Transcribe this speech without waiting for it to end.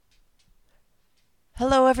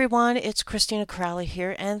Hello, everyone. It's Christina Crowley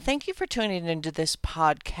here, and thank you for tuning into this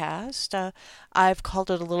podcast. I've called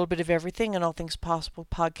it a little bit of everything and all things possible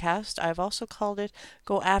podcast. I've also called it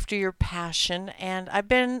Go After Your Passion, and I've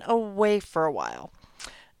been away for a while,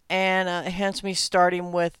 and hence me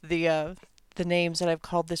starting with the names that I've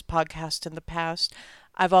called this podcast in the past.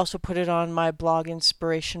 I've also put it on my blog,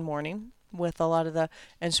 Inspiration Morning, with a lot of the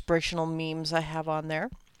inspirational memes I have on there.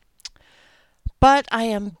 But I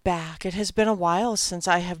am back. It has been a while since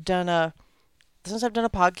I've done a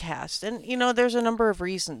podcast. And there's a number of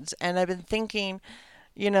reasons. And I've been thinking,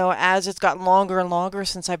 as it's gotten longer and longer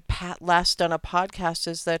since I've last done a podcast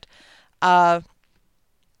is that uh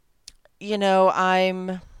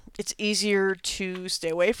I'm it's easier to stay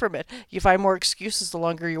away from it. You find more excuses the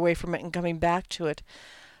longer you're away from it and coming back to it.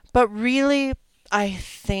 But really, I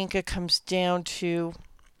think it comes down to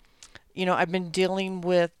I've been dealing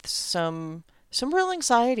with some real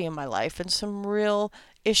anxiety in my life and some real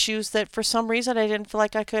issues that for some reason I didn't feel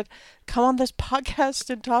like I could come on this podcast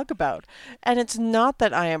and talk about. And it's not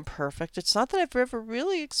that I am perfect. It's not that I've ever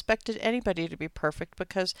really expected anybody to be perfect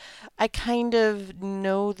because I kind of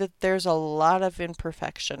know that there's a lot of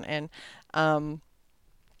imperfection um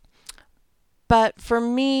but for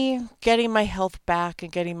me, getting my health back and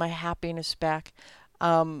getting my happiness back,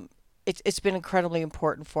 it's been incredibly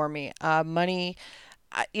important for me. Money,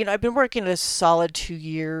 I've been working a solid 2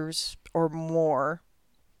 years or more,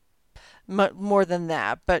 more than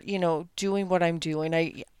that. But doing what I'm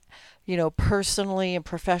doing, personally and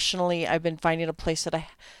professionally, I've been finding a place that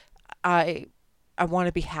I, I want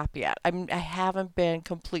to be happy at. I haven't been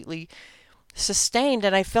completely sustained,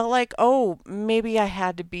 and I felt like, oh, maybe I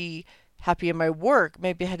had to be happy in my work.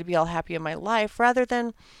 Maybe I had to be all happy in my life, rather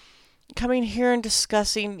than coming here and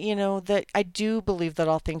discussing, that I do believe that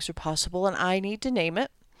all things are possible, and I need to name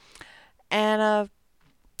it. And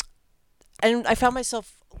I found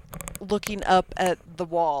myself looking up at the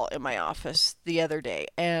wall in my office the other day,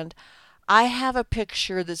 and I have a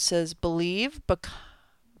picture that says "Believe,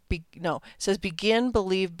 no, it says Begin,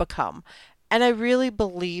 Believe, Become," and I really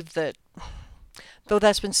believe that, though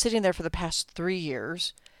that's been sitting there for the past 3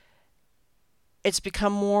 years, it's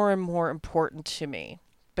become more and more important to me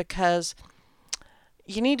because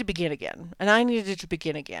you need to begin again. And I needed to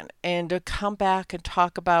begin again and to come back and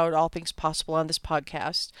talk about all things possible on this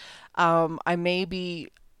podcast. I may be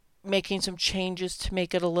making some changes to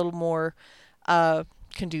make it a little more uh,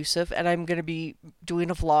 conducive, and I'm going to be doing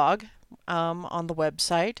a vlog on the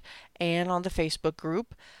website and on the Facebook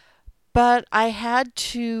group. But I had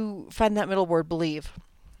to find that middle word, believe.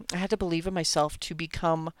 I had to believe in myself to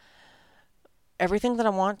become everything that I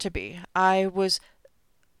want to be.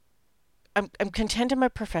 I'm content in my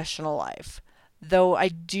professional life, though I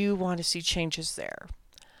do want to see changes there.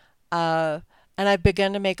 Uh, and I've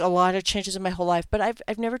begun to make a lot of changes in my whole life, but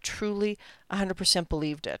I've never truly 100%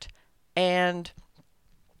 believed it. And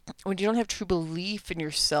when you don't have true belief in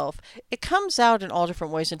yourself, it comes out in all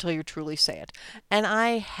different ways until you truly say it. And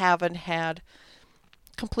I haven't had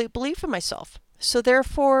complete belief in myself. So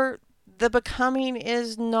therefore, the becoming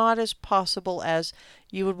is not as possible as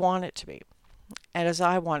you would want it to be and as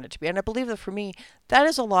I want it to be. And I believe that for me, that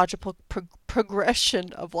is a logical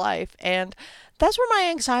progression of life. And that's where my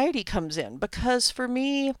anxiety comes in because for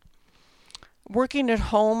me, working at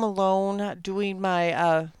home alone, doing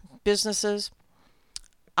my businesses,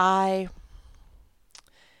 I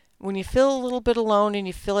when you feel a little bit alone and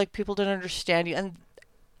you feel like people don't understand you, and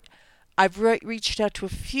I've reached out to a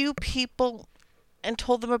few people and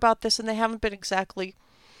told them about this, and they haven't been exactly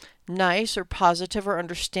nice or positive or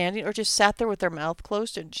understanding, or just sat there with their mouth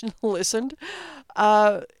closed and listened.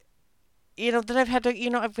 Uh, then I've had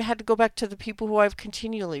to go back to the people who I've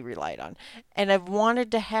continually relied on, and I've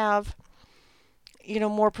wanted to have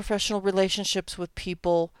more professional relationships with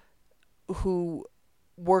people who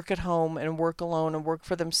work at home and work alone and work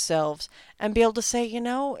for themselves, and be able to say,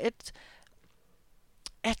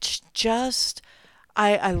 it's just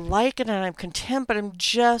I like it and I'm content, but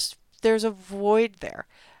there's a void there.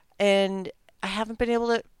 And I haven't been able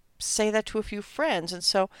to say that to a few friends. And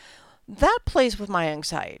so that plays with my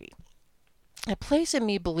anxiety. It plays in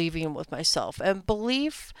me believing with myself. And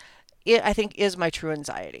belief, I think, is my true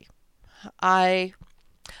anxiety. I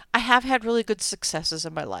I have had really good successes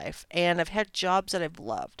in my life, and I've had jobs that I've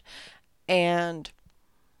loved. And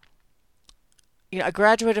I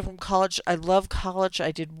graduated from college. I love college.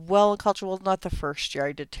 I did well in college. Well, not the first year.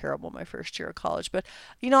 I did terrible my first year of college. But,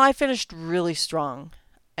 I finished really strong.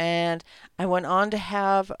 And I went on to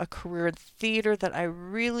have a career in theater that I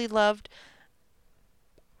really loved.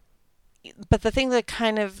 But the thing that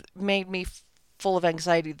kind of made me full of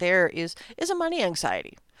anxiety there is a money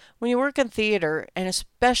anxiety. When you work in theater, and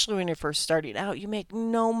especially when you're first starting out, you make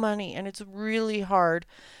no money and it's really hard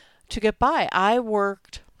to get by. I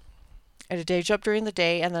worked at a day job during the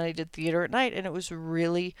day and then I did theater at night, and it was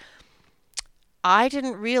really, I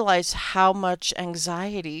didn't realize how much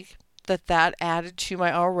anxiety that added to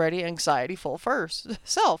my already anxiety full first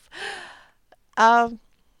self. Um,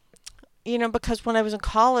 because when I was in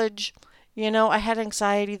college, I had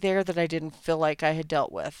anxiety there that I didn't feel like I had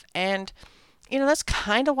dealt with. And, that's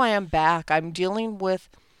kind of why I'm back. I'm dealing with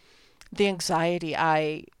the anxiety.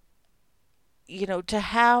 To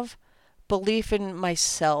have belief in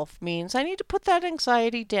myself means I need to put that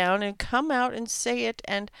anxiety down and come out and say it.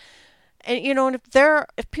 And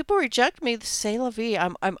if people reject me, say la vie.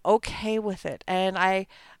 I'm okay with it. And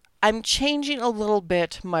I'm changing a little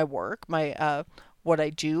bit my work, my what I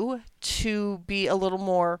do, to be a little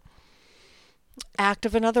more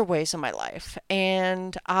active in other ways in my life.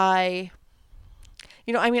 And I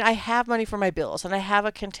have money for my bills and I have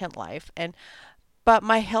a content life, but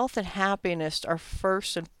my health and happiness are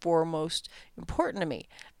first and foremost important to me.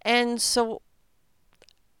 And so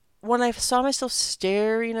when I saw myself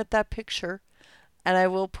staring at that picture, and I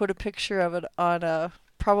will put a picture of it on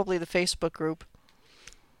probably the Facebook group,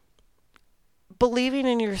 believing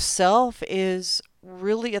in yourself is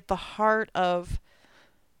really at the heart of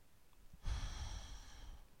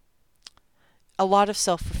a lot of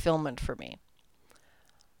self-fulfillment for me.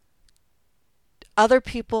 Other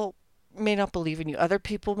people may not believe in you. Other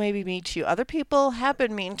people may be mean to you. Other people have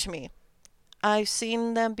been mean to me. I've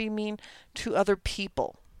seen them be mean to other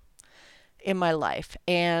people in my life.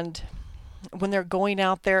 And when they're going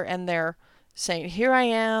out there and they're saying, here I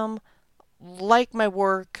am, like my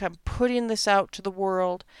work, I'm putting this out to the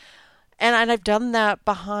world. And I've done that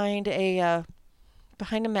behind a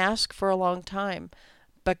mask for a long time,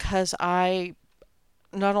 because I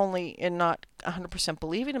not only am not 100%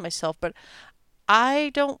 believing in myself, but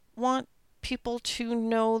I don't want people to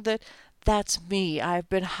know that that's me. I've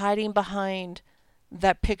been hiding behind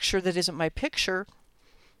that picture that isn't my picture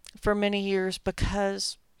for many years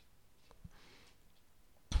because,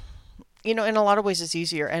 in a lot of ways it's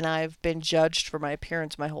easier, and I've been judged for my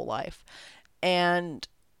appearance my whole life. And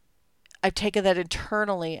I've taken that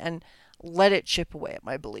internally and let it chip away at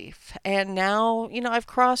my belief. And now, I've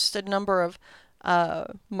crossed a number of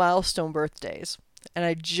milestone birthdays, and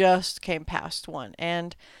I just came past one.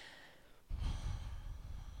 And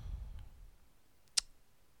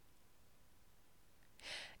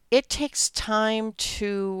it takes time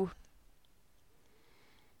to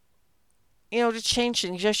change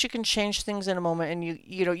things. Yes, you can change things in a moment, and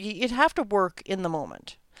you'd have to work in the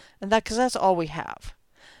moment, and because that's all we have.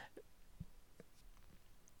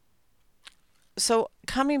 So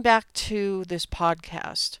coming back to this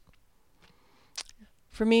podcast,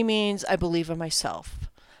 for me means I believe in myself.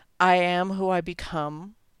 I am who I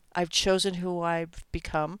become. I've chosen who I've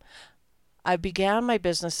become. I began my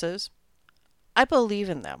businesses. I believe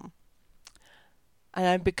in them. And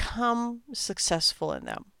I've become successful in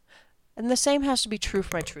them. And the same has to be true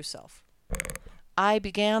for my true self. I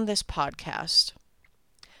began this podcast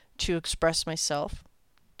to express myself,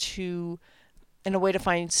 in a way to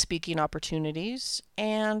find speaking opportunities,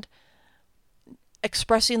 and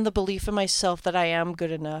expressing the belief in myself that I am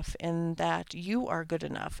good enough and that you are good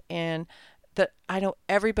enough, and that I know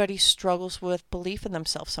everybody struggles with belief in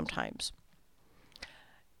themselves sometimes.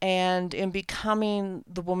 And in becoming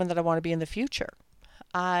the woman that I want to be in the future,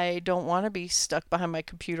 I don't want to be stuck behind my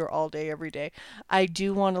computer all day, every day. I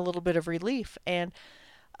do want a little bit of relief, and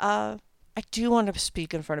I do want to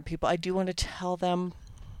speak in front of people. I do want to tell them,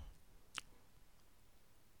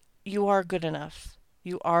 you are good enough.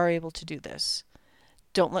 You are able to do this.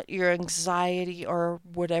 Don't let your anxiety, or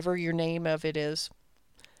whatever your name of it is,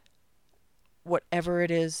 whatever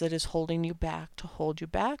it is that is holding you back, to hold you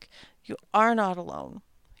back. You are not alone.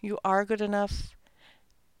 You are good enough,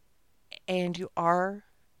 and you are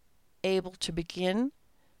able to begin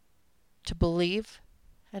to believe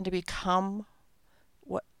and to become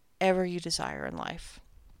whatever you desire in life.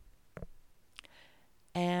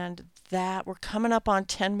 And that we're coming up on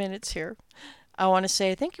 10 minutes here. I want to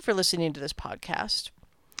say thank you for listening to this podcast.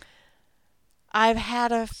 I've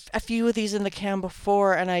had a few of these in the can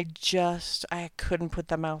before, and I couldn't put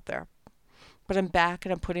them out there. But I'm back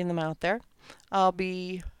and I'm putting them out there. I'll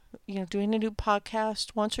be, doing a new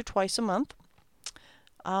podcast once or twice a month.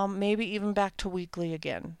 Maybe even back to weekly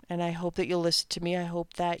again. And I hope that you'll listen to me. I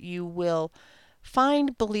hope that you will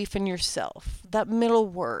find belief in yourself, that middle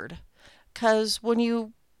word. Because when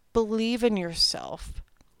you believe in yourself,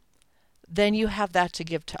 then you have that to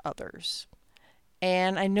give to others.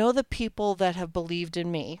 And I know the people that have believed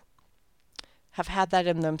in me have had that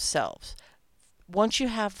in themselves. Once you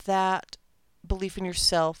have that belief in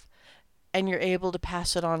yourself and you're able to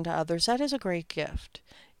pass it on to others, that is a great gift.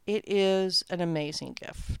 It is an amazing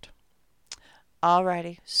gift.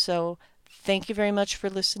 Alrighty, so thank you very much for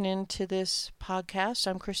listening to this podcast.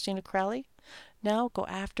 I'm Christina Crowley. Now go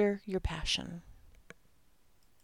after your passion.